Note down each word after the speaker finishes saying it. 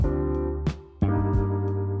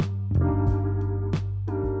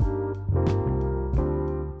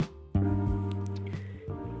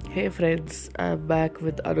Hey friends, I'm back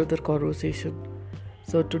with another conversation.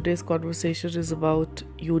 So today's conversation is about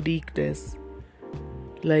uniqueness.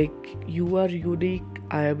 Like you are unique,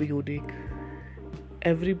 I am unique.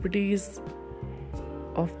 Everybody is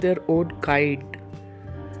of their own kind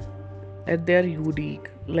and they are unique.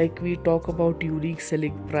 Like we talk about unique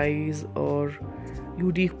selling price or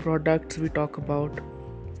unique products we talk about.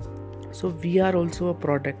 So we are also a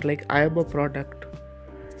product, like I am a product.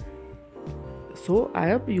 So I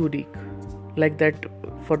am unique. Like that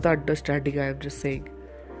for the understanding I am just saying.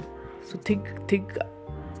 So think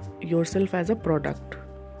yourself as a product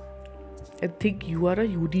and think you are a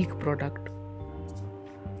unique product.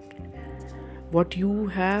 What you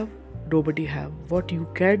have, nobody have. What you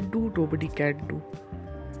can do, nobody can do.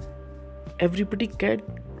 Everybody can,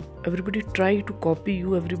 everybody try to copy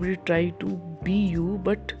you, everybody try to be you,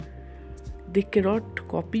 but they cannot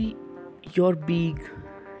copy your being,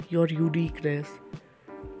 your uniqueness.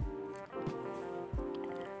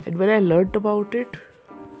 And when I learned about it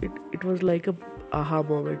was like a aha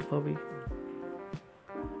moment for me.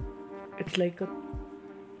 It's like a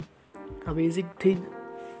amazing thing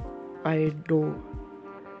I know.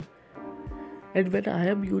 And when I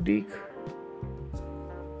am unique,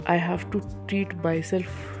 I have to treat myself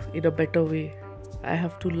in a better way. I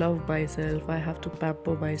have to love myself. I have to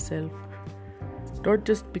pamper myself. Not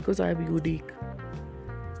just because I am unique.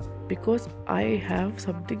 Because I have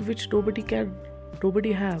something which nobody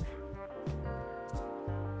have.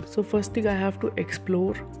 So first thing I have to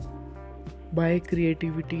explore my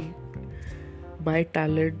creativity, my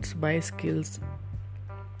talents, my skills.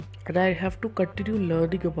 And I have to continue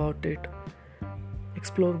learning about it.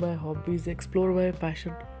 Explore my hobbies, explore my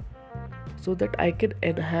passion. So that I can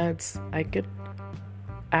enhance, I can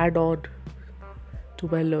add on to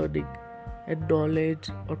my learning and knowledge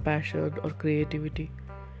or passion or creativity.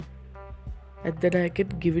 And then I can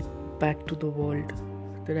give it back to the world.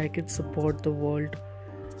 Then I can support the world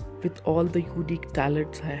with all the unique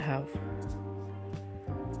talents I have.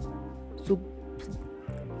 So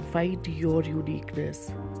find your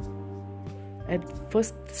uniqueness and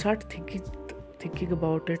first start thinking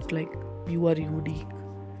about it like you are unique.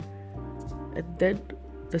 And then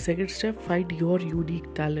the second step, find your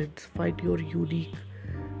unique talents, find your unique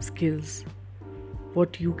skills,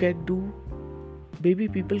 what you can do. Maybe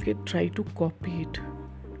people can try to copy it,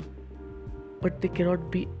 but they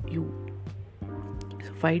cannot be you.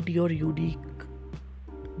 So find your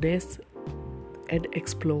uniqueness and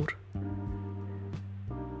explore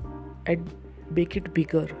and make it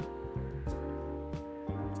bigger.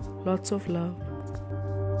 Lots of love.